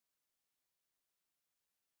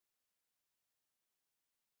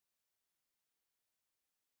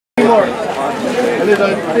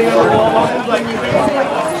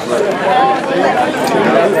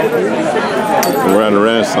We're at a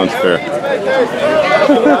Renaissance fair.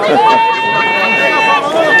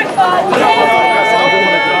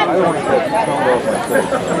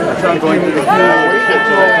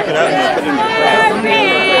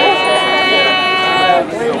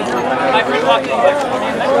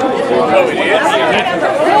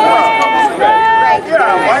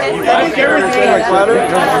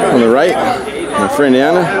 On the right, my friend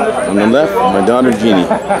Anna. On the left, my daughter Jeannie.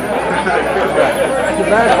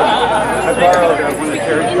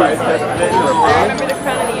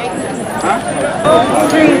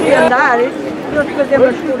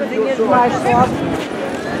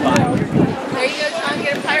 There you go, John,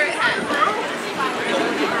 get a pirate hat.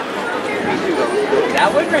 That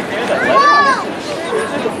one right there, that's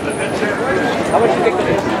how much you think it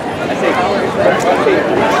is? I say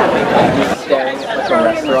staring at like a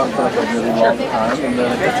restaurant for like a really long time, and then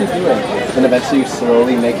like, what's he doing? And eventually you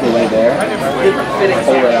slowly make your way there,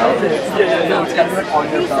 pull it out. No, it's got to be on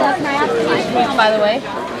your phone. By the way.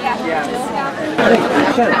 What did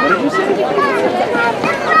you say?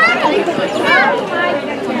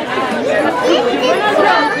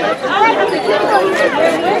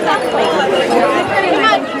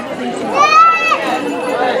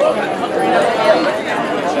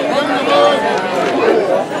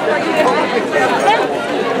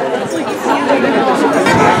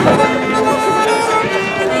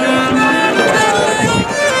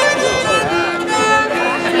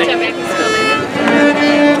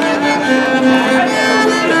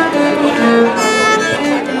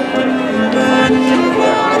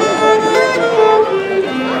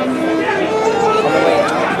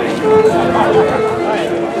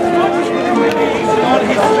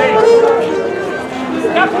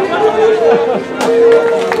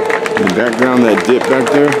 In the background, that dip back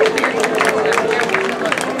there,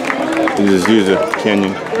 you just use a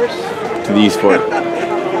canyon to the east for it.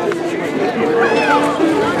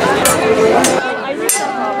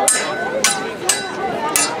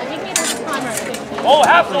 Oh,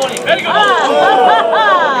 half Tony, very good.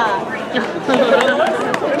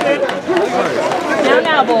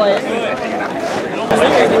 Now, boys.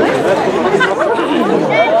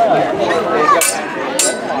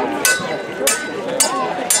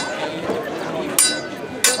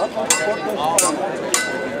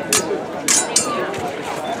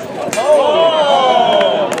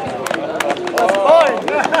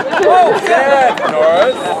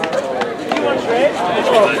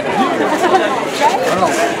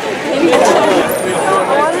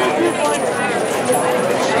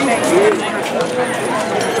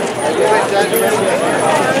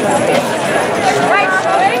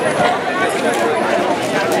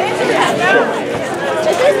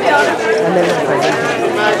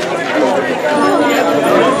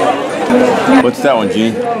 What's that one,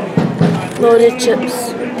 Jeannie? Loaded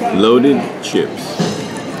chips. Loaded chips.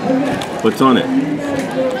 What's on it?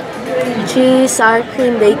 Cheese, sour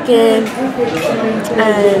cream, bacon,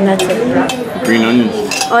 and that's it. Green onions.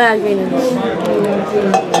 Oh yeah, green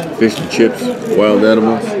onions. Fish and chips, wild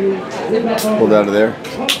edibles. Pulled out of there.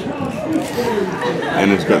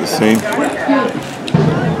 And it's got the same.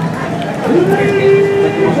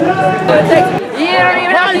 You don't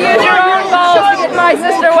even have to use your own balls to get my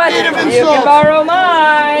sister wet. You can borrow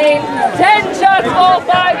mine. 10 shots, all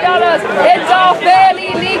 $5. It's all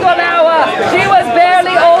fairly legal now. She was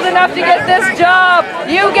barely old enough to get this job.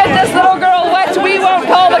 You get this little girl wet, we won't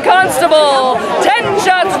call the constable. 10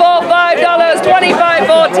 shots for $5, 25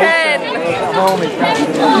 for 10.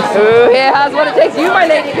 Ooh, here has what it takes. You, my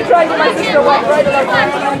lady, you try and get my sister wet right along.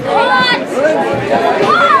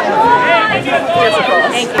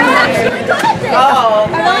 Thank you. Oh.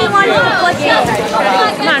 I really want to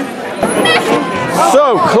come on.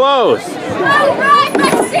 So close.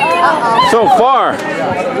 So far.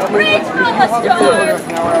 Reach for the store.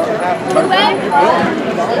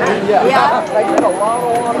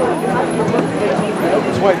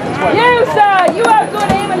 You, sir, you have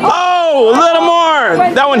good aim. Oh, a little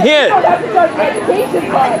more. That one hit.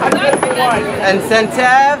 And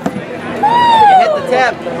Centev, you hit the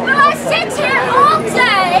tip. I sit here all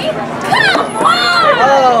day. Come on.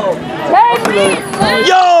 Oh.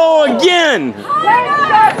 Yo, again.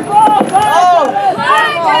 Oh.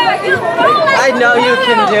 I know you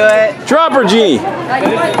can do it. Drop her, G.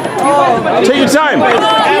 Take your time.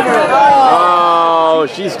 Oh,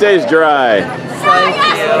 she stays dry.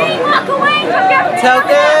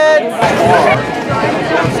 Token.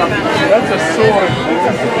 That's a sword.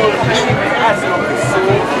 That's not a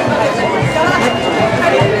sword.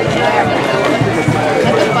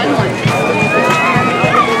 That's a fun one.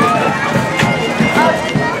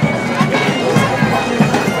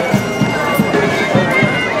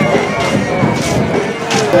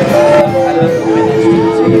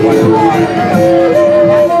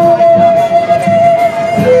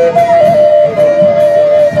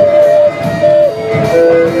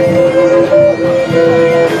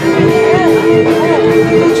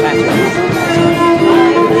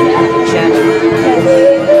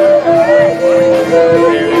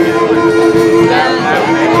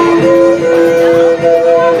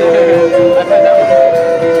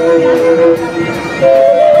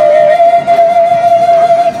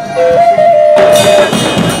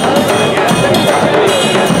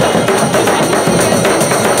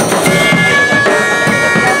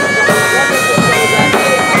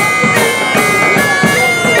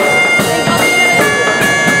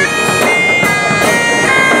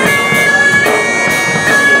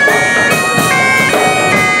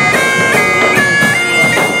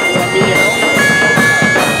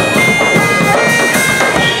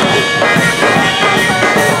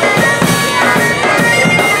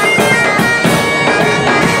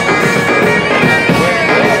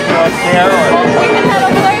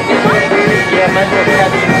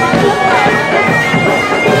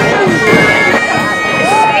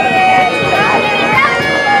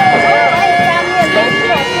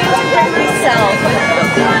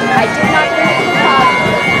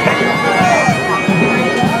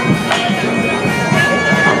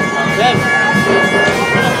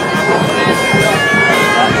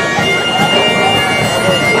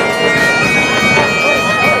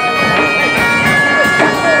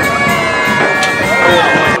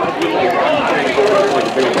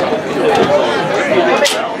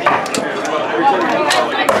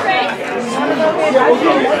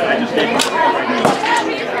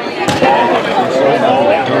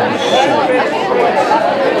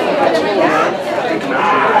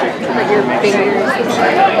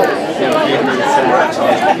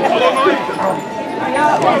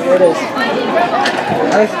 It is.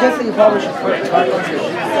 I guess that you probably should put it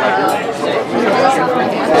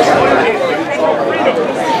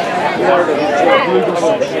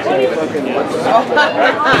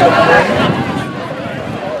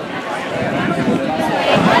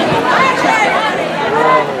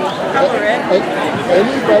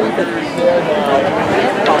anybody that is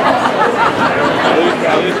there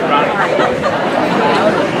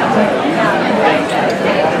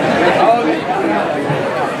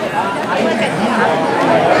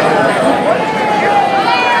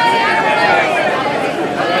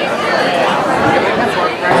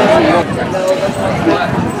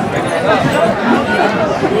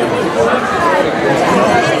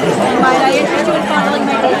Might I interest you in following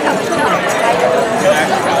my date cup?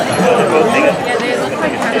 Yeah, they look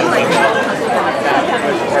like kind of like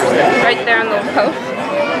Right there on the post.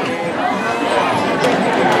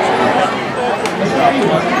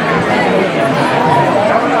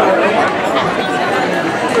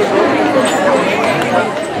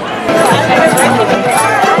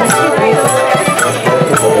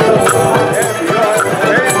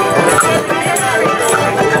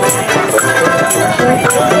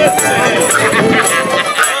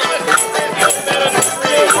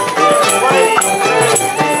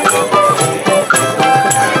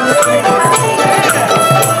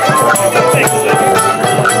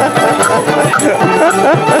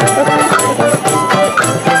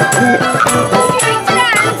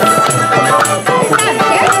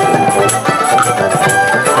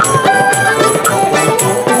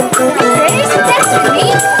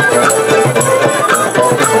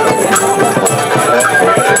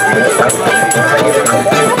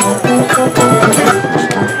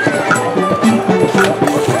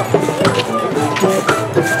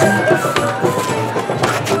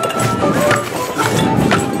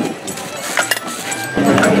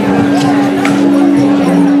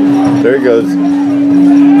 There it goes.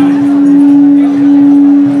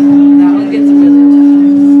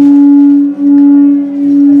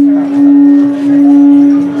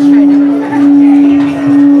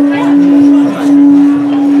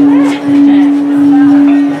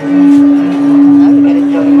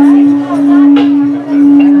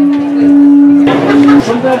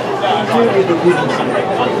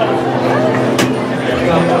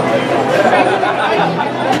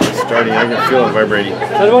 Starting, I can feel it vibrating.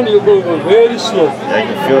 That one you go very slow. Yeah, I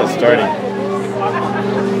can feel it starting.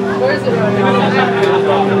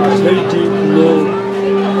 It's very deep, low.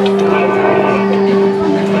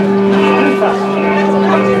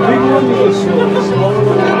 Big one you go slow. Smaller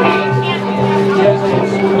one.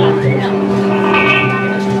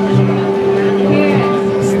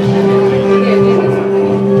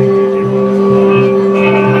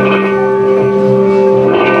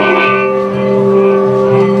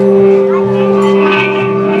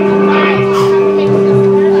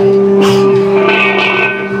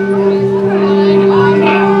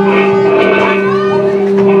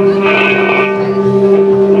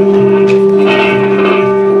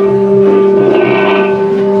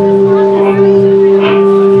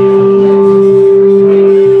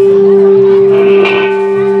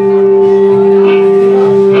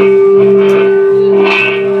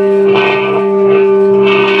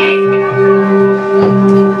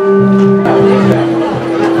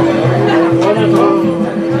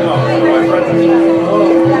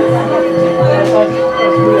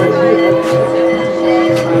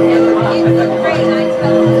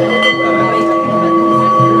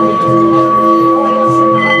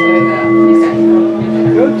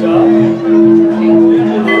 Good job.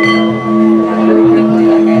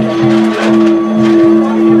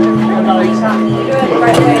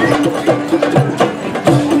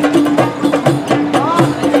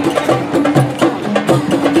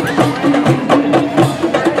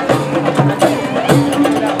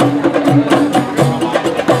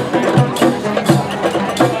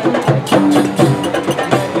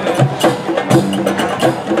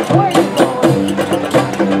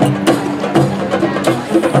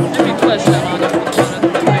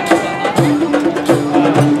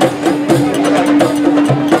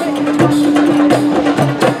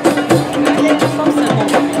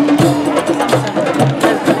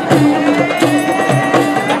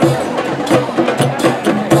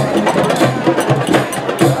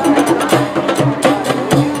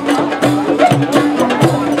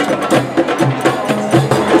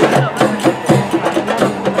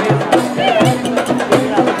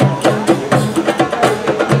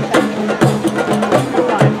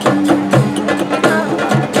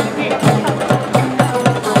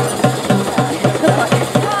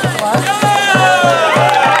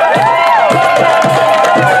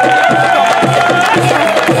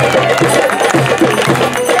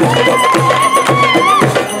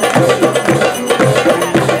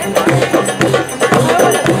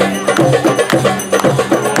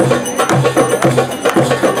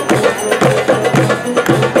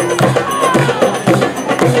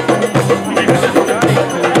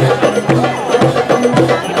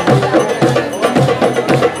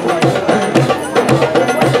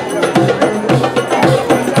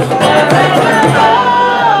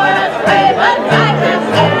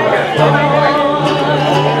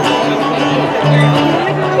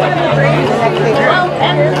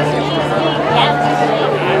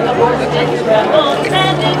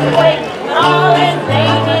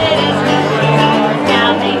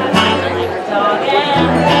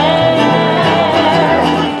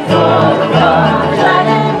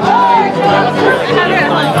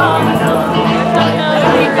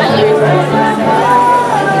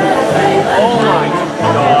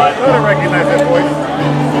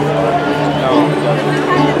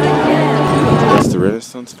 That's the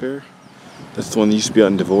Renaissance Fair. That's the one that used to be out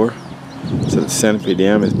in Devore. It's at the Santa Fe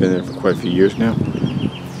Dam. It's been there for quite a few years now.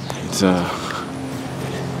 It's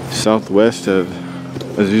southwest of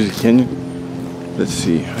Azusa Canyon. Let's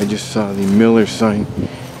see, I just saw the Miller sign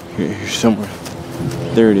here somewhere.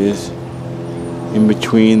 There it is. In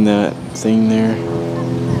between that thing there.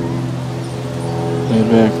 Right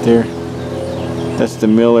back there. That's the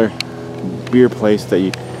Miller beer place that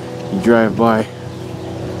you drive by.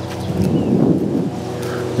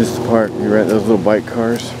 This is the park. You rent those little bike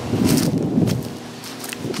cars.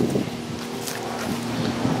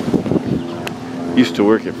 Used to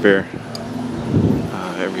work at Fair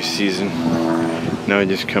every season. Now I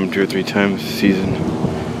just come 2 or 3 times a season.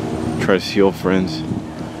 Try to see old friends.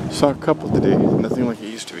 Saw a couple today. Nothing like it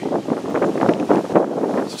used to be.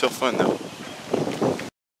 Still fun though.